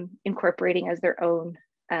incorporating as their own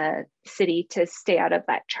city to stay out of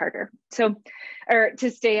that charter. Or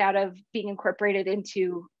to stay out of being incorporated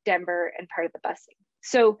into Denver and part of the busing.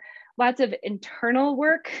 So lots of internal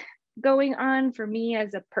work going on for me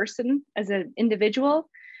as a person, as an individual,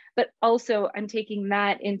 but also I'm taking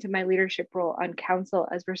that into my leadership role on council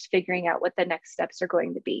as we're figuring out what the next steps are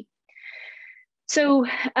going to be. So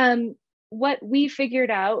what we figured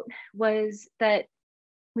out was that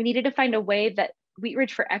we needed to find a way that Wheat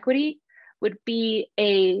Ridge for Equity would be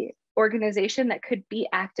a organization that could be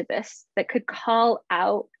activists, that could call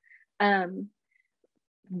out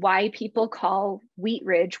why people call Wheat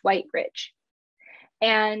Ridge White Ridge.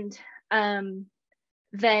 And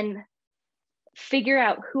then figure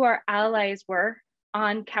out who our allies were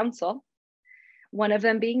on council, one of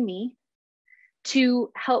them being me, to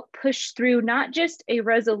help push through not just a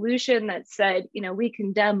resolution that said, we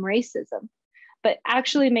condemn racism, but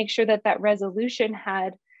actually make sure that that resolution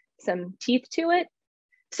had some teeth to it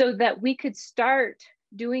so that we could start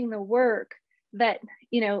doing the work that,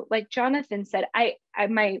 like Jonathan said,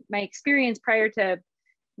 my experience prior to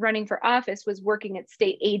running for office was working at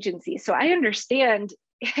state agencies. So I understand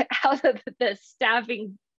how the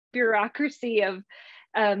staffing bureaucracy of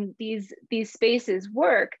these spaces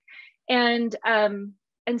work. And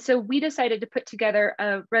so we decided to put together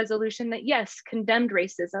a resolution that, yes, condemned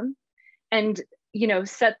racism and,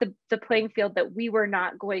 set the playing field that we were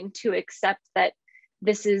not going to accept that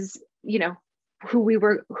this is, who we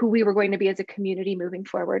were going to be as a community moving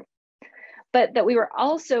forward. But that we were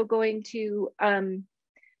also going to,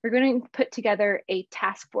 we're going to put together a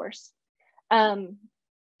task force.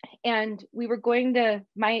 And we were going to,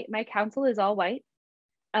 my council is all white.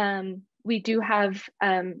 We do have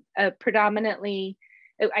a predominantly,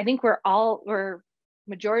 I think we're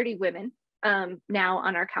majority women now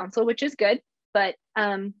on our council, which is good, but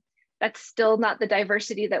that's still not the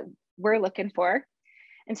diversity that we're looking for.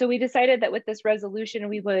 And so we decided that with this resolution,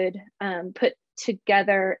 we would put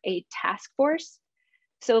together a task force.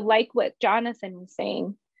 So like what Jonathan was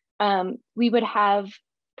saying, we would have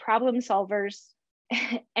problem solvers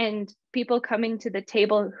and people coming to the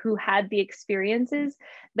table who had the experiences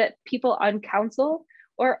that people on council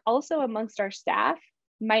or also amongst our staff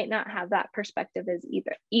might not have that perspective as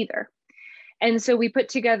either. And so we put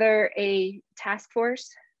together a task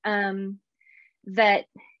force that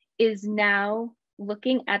is now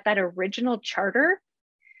looking at that original charter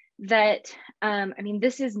that, I mean,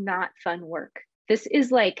 this is not fun work. This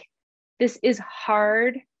is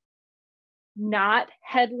hard, not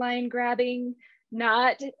headline grabbing,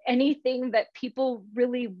 not anything that people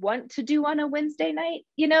really want to do on a Wednesday night,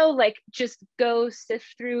 you know, like just go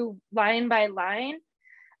sift through line by line.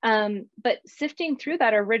 But sifting through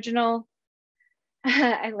that original,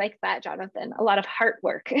 I like that, Jonathan, a lot of heart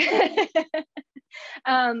work.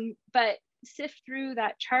 But sift through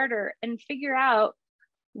that charter and figure out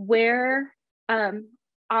where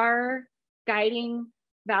our guiding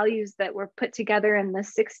values that were put together in the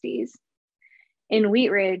 60s in Wheat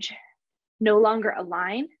Ridge no longer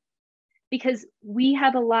align, because we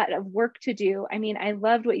have a lot of work to do. I mean, I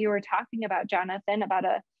loved what you were talking about, Jonathan, about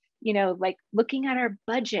like looking at our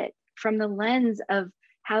budget from the lens of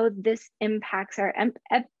how this impacts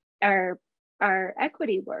our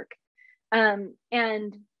equity work.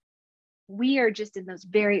 And we are just in those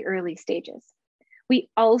very early stages. We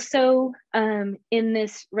also, in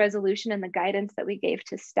this resolution and the guidance that we gave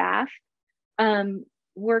to staff,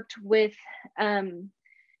 worked with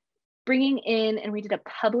bringing in, and we did a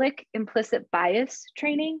public implicit bias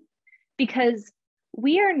training, because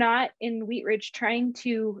we are not in Wheat Ridge trying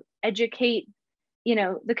to educate,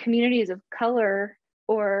 the communities of color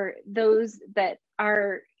or those that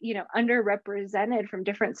are, underrepresented from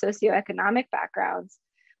different socioeconomic backgrounds.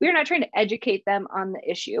 We are not trying to educate them on the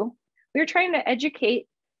issue. We're trying to educate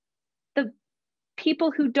the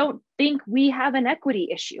people who don't think we have an equity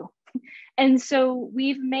issue. And so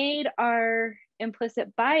we've made our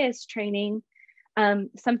implicit bias training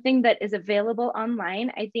something that is available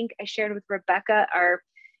online. I think I shared with Rebecca our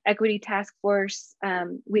Equity Task Force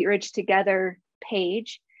Wheat Ridge Together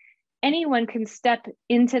page. Anyone can step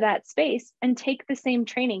into that space and take the same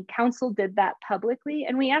training. Council did that publicly,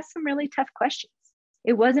 and we asked some really tough questions.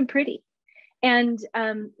 It wasn't pretty. And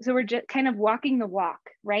so we're just kind of walking the walk,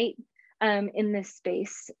 right, in this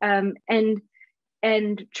space, and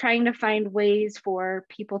trying to find ways for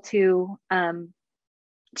people to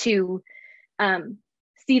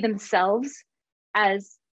see themselves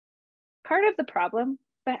as part of the problem,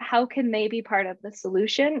 but how can they be part of the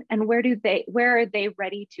solution, and where are they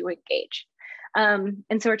ready to engage?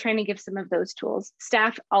 And so we're trying to give some of those tools.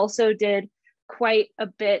 Staff also did quite a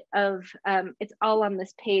bit of, it's all on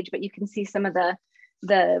this page, but you can see some of the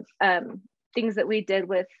things that we did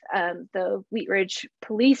with the Wheat Ridge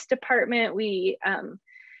Police Department. We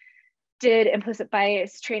did implicit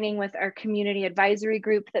bias training with our community advisory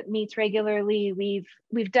group that meets regularly. We've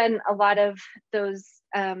done a lot of those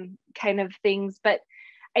kind of things, but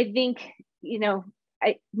I think,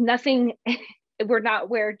 we're not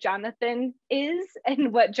where Jonathan is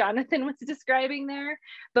and what Jonathan was describing there,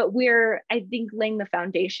 but we're, I think, laying the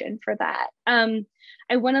foundation for that.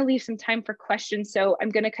 I want to leave some time for questions, so I'm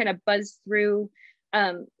going to kind of buzz through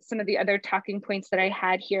some of the other talking points that I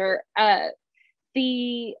had here. Some of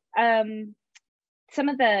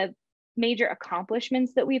the major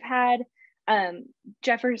accomplishments that we've had,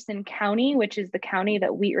 Jefferson County, which is the county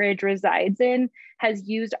that Wheat Ridge resides in, has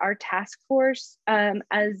used our task force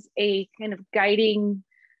as a kind of guiding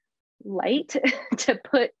light to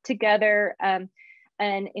put together an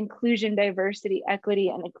inclusion, diversity, equity,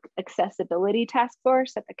 and accessibility task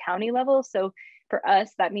force at the county level. So for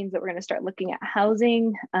us, that means that we're going to start looking at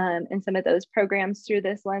housing and some of those programs through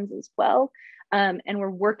this lens as well. And we're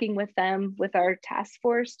working with them with our task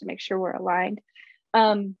force to make sure we're aligned.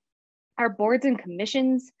 Our boards and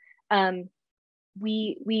commissions,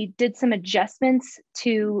 we did some adjustments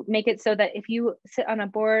to make it so that if you sit on a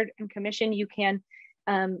board and commission, you can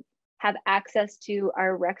have access to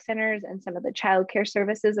our rec centers and some of the childcare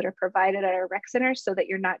services that are provided at our rec centers, so that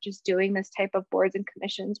you're not just doing this type of boards and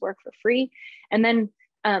commissions work for free. And then,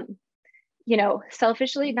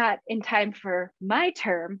 selfishly, not in time for my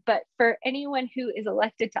term, but for anyone who is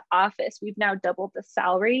elected to office, we've now doubled the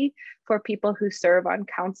salary for people who serve on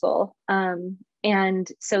council.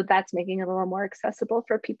 And so that's making it a little more accessible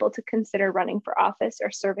for people to consider running for office or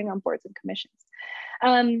serving on boards and commissions.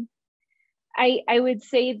 I would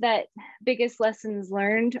say that biggest lessons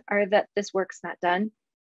learned are that this work's not done.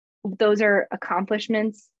 Those are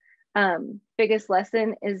accomplishments. Biggest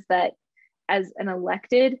lesson is that as an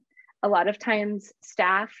elected, a lot of times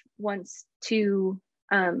staff wants to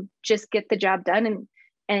just get the job done.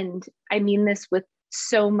 And I mean this with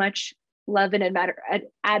so much love and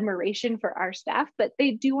admiration for our staff, but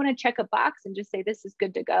they do want to check a box and just say, this is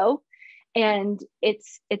good to go. And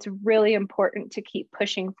it's really important to keep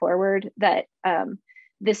pushing forward that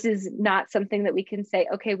this is not something that we can say,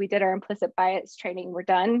 okay, we did our implicit bias training, we're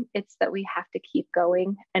done. It's that we have to keep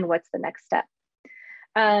going, and what's the next step?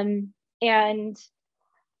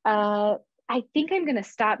 I think I'm going to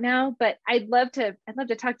stop now, but I'd love to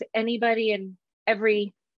talk to anybody and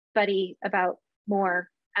everybody about more.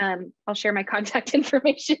 I'll share my contact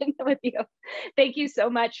information with you. Thank you so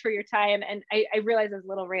much for your time. And I realize I was a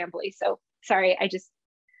little rambly, so sorry. I just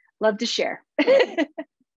love to share.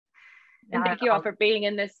 And thank you all for being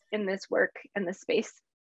in this work and this space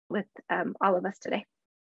with all of us today.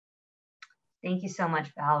 Thank you so much,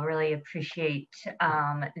 Val. Really appreciate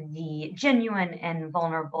the genuine and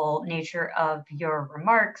vulnerable nature of your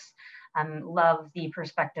remarks. Love the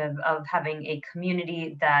perspective of having a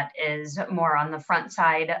community that is more on the front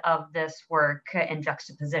side of this work in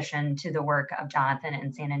juxtaposition to the work of Jonathan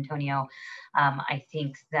in San Antonio. I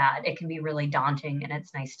think that it can be really daunting, and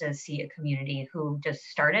it's nice to see a community who just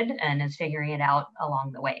started and is figuring it out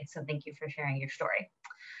along the way. So thank you for sharing your story.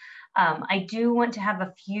 I do want to have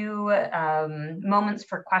a few moments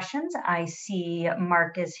for questions. I see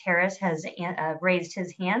Marcus Harris has raised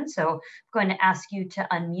his hand, so I'm going to ask you to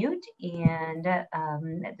unmute, and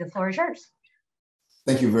the floor is yours.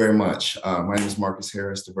 Thank you very much. My name is Marcus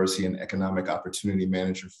Harris, Diversity and Economic Opportunity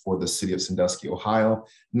Manager for the City of Sandusky, Ohio,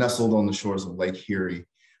 nestled on the shores of Lake Erie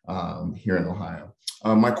here in Ohio.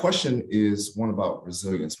 My question is one about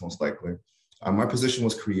resilience, most likely. My position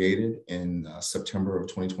was created in September of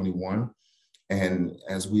 2021. And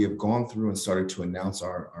as we have gone through and started to announce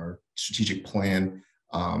our strategic plan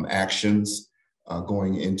actions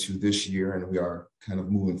going into this year, and we are kind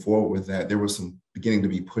of moving forward with that, there was some beginning to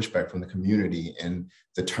be pushback from the community, and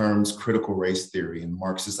the terms critical race theory and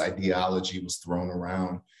Marxist ideology was thrown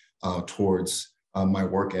around towards my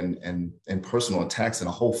work, and personal attacks, and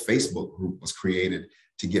a whole Facebook group was created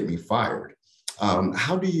to get me fired.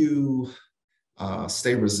 How do you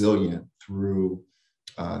stay resilient through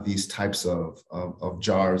these types of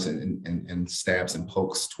jars and stabs and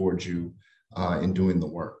pokes towards you in doing the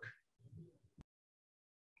work?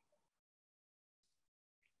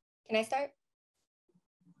 Can I start?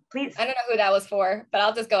 Please. I don't know who that was for, but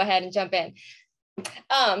I'll just go ahead and jump in.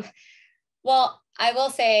 Well, I will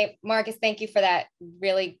say, Marcus, thank you for that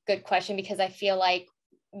really good question, because I feel like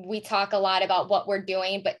we talk a lot about what we're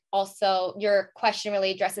doing, but also your question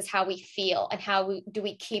really addresses how we feel and how do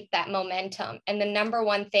we keep that momentum. And the number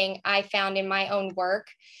one thing I found in my own work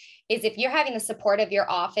is if you're having the support of your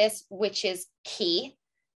office, which is key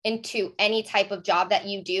into any type of job that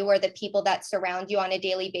you do, or the people that surround you on a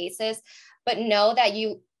daily basis, but know that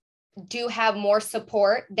you do have more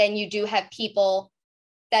support than you do have people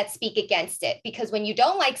that speak against it. Because when you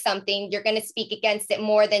don't like something, you're going to speak against it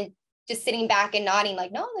more than just sitting back and nodding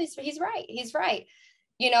like, no, he's right. He's right.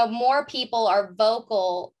 You know, more people are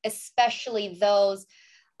vocal, especially those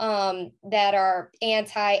that are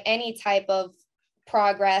anti any type of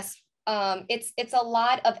progress. It's a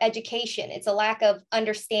lot of education. It's a lack of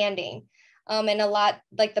understanding, and a lot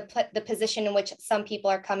like the position in which some people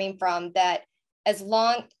are coming from, that as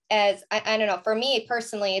long as, I don't know, for me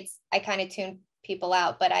personally, I kind of tune people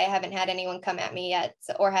out, but I haven't had anyone come at me yet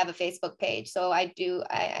or have a Facebook page. So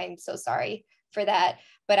I'm so sorry for that.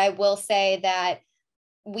 But I will say that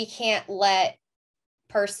we can't let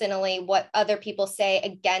personally what other people say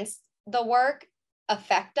against the work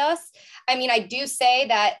affect us. I mean, I do say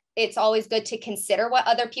that it's always good to consider what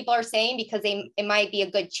other people are saying, because it might be a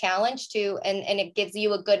good challenge to, and it gives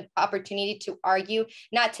you a good opportunity to argue,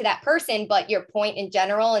 not to that person, but your point in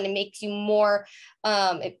general. And it makes you more,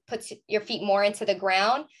 it puts your feet more into the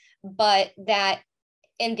ground, but that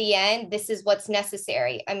in the end, this is what's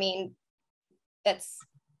necessary. I mean, that's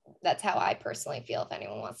how I personally feel, if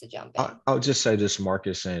anyone wants to jump in. I'll just say this,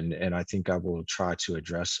 Marcus, and I think I will try to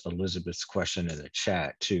address Elizabeth's question in the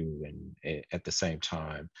chat too, and at the same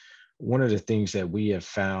time. One of the things that we have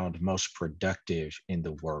found most productive in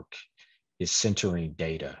the work is centering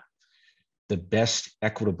data. The best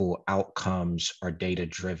equitable outcomes are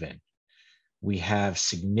data-driven. We have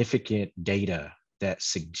significant data that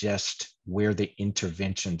suggest where the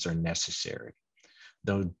interventions are necessary,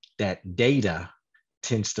 though that data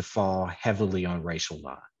tends to fall heavily on racial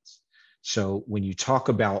lines. So when you talk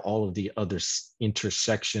about all of the other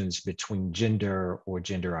intersections between gender or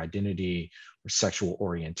gender identity or sexual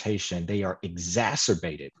orientation, they are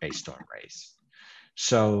exacerbated based on race.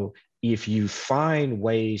 So if you find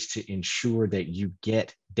ways to ensure that you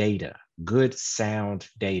get data, good, sound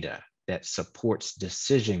data that supports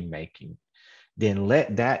decision-making, then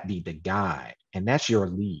let that be the guide. And that's your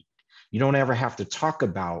lead. You don't ever have to talk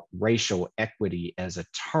about racial equity as a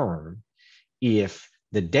term if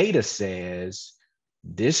the data says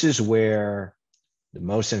this is where the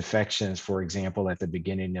most infections, for example, at the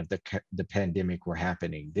beginning of the pandemic were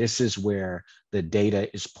happening. This is where the data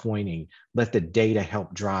is pointing. Let the data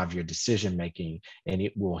help drive your decision-making, and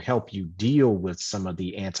it will help you deal with some of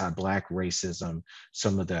the anti-Black racism,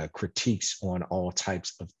 some of the critiques on all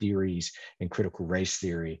types of theories and critical race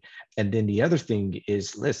theory. And then the other thing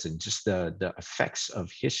is, listen, just the effects of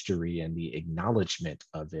history and the acknowledgement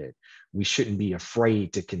of it. We shouldn't be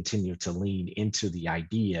afraid to continue to lean into the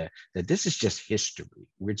idea that this is just history.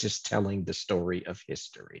 We're just telling the story of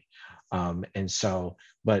history. And so,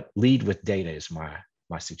 but lead with data is my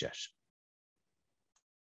suggestion.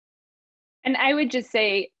 And I would just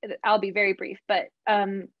say, I'll be very brief, but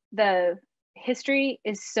the history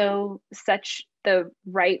is such the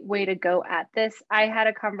right way to go at this. I had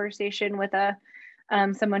a conversation with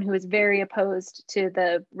someone who was very opposed to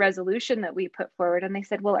the resolution that we put forward. And they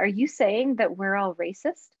said, well, are you saying that we're all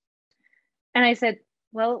racist? And I said,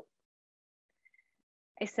 well,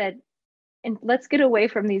 and let's get away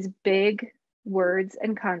from these big words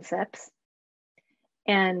and concepts.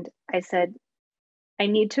 And I said, I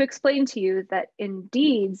need to explain to you that in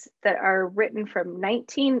deeds that are written from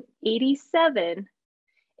 1987,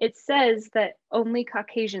 it says that only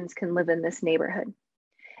Caucasians can live in this neighborhood.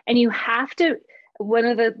 And you have to, one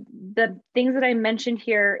of the things that I mentioned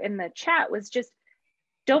here in the chat was just,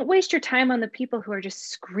 don't waste your time on the people who are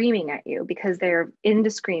just screaming at you because they're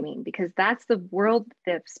into screaming, because that's the world,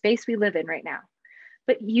 the space we live in right now.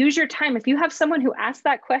 But use your time. If you have someone who asks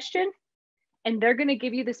that question and they're going to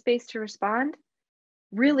give you the space to respond,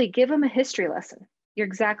 really give them a history lesson. You're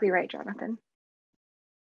exactly right, Jonathan.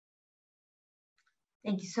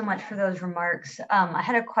 Thank you so much for those remarks. I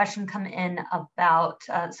had a question come in about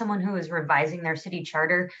someone who is revising their city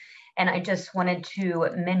charter. And I just wanted to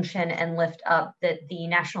mention and lift up that the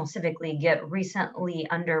National Civic League recently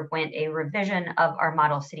underwent a revision of our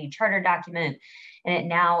model city charter document, and it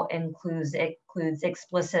now includes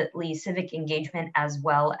explicitly civic engagement as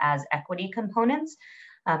well as equity components.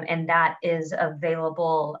 And that is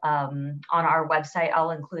available on our website.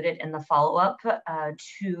 I'll include it in the follow-up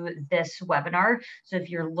to this webinar. So if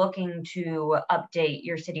you're looking to update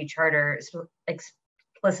your city charter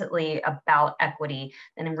explicitly about equity,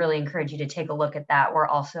 then I really encourage you to take a look at that. We're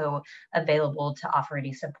also available to offer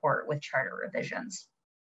any support with charter revisions.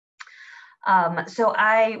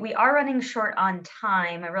 We are running short on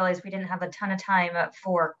time. I realize we didn't have a ton of time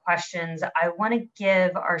for questions. I want to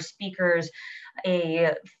give our speakers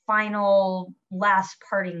a final last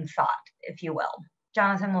parting thought, if you will.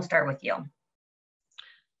 Jonathan, we'll start with you.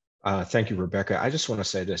 Thank you, Rebecca. I just want to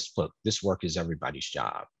say this, look, this work is everybody's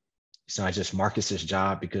job. It's not just Marcus's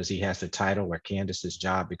job because he has the title, or Candace's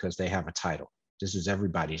job because they have a title. This is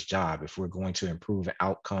everybody's job. If we're going to improve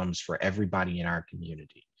outcomes for everybody in our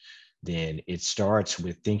community, then it starts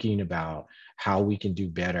with thinking about how we can do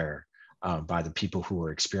better by the people who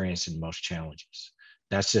are experiencing the most challenges.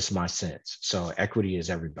 That's just my sense. So equity is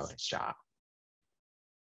everybody's job.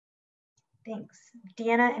 Thanks.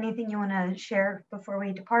 Deanna, anything you want to share before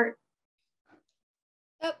we depart?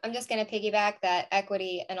 Oh, I'm just going to piggyback that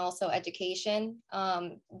equity and also education,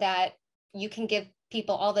 that you can give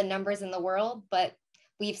people all the numbers in the world, but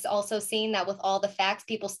we've also seen that with all the facts,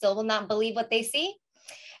 people still will not believe what they see.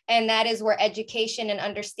 And that is where education and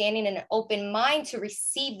understanding and an open mind to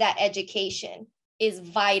receive that education is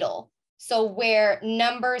vital. So where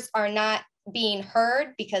numbers are not being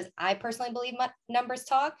heard, because I personally believe numbers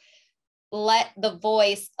talk, let the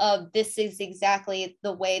voice of this is exactly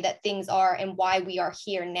the way that things are and why we are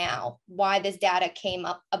here now, why this data came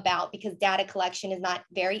up about, because data collection is not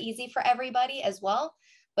very easy for everybody as well,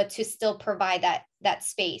 but to still provide that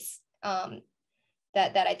space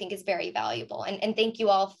that I think is very valuable. And thank you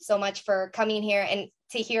all so much for coming here and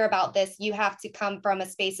to hear about this. You have to come from a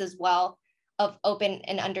space as well of open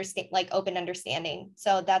understanding.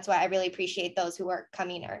 So that's why I really appreciate those who are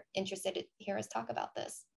coming or interested to hear us talk about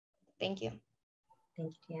this. Thank you.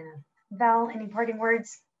 Thank you, Deanna. Val, any parting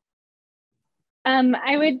words?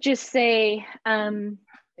 I would just say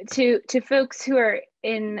to folks who are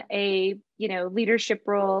in a leadership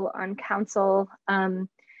role on council,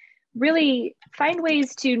 really find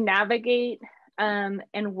ways to navigate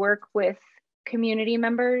and work with community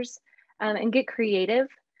members and get creative.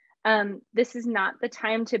 This is not the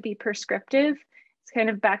time to be prescriptive. It's kind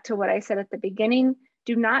of back to what I said at the beginning.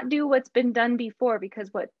 Do not do what's been done before, because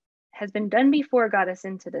what has been done before got us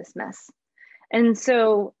into this mess. And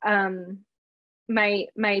so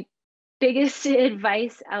my biggest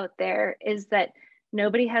advice out there is that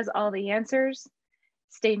nobody has all the answers.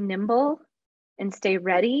 Stay nimble and stay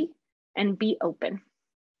ready and be open.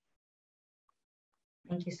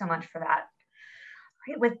 Thank you so much for that.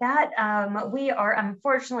 Great. With that, we are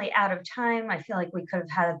unfortunately out of time. I feel like we could have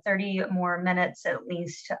had 30 more minutes at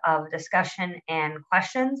least of discussion and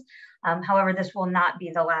questions. However, this will not be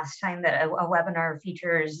the last time that a webinar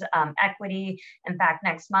features equity. In fact,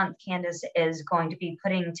 next month, Candace is going to be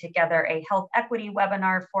putting together a health equity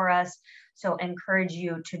webinar for us. So encourage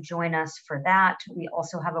you to join us for that. We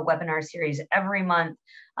also have a webinar series every month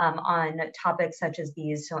on topics such as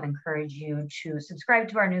these. So encourage you to subscribe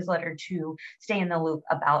to our newsletter to stay in the loop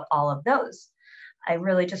about all of those. I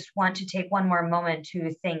really just want to take one more moment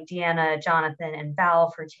to thank Deanna, Jonathan, and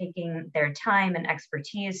Val for taking their time and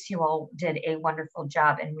expertise. You all did a wonderful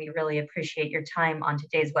job, and we really appreciate your time on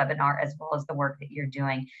today's webinar, as well as the work that you're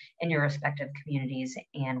doing in your respective communities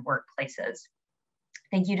and workplaces.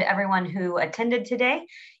 Thank you to everyone who attended today,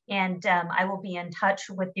 and I will be in touch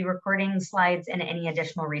with the recording slides and any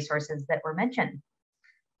additional resources that were mentioned.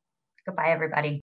 Goodbye, everybody.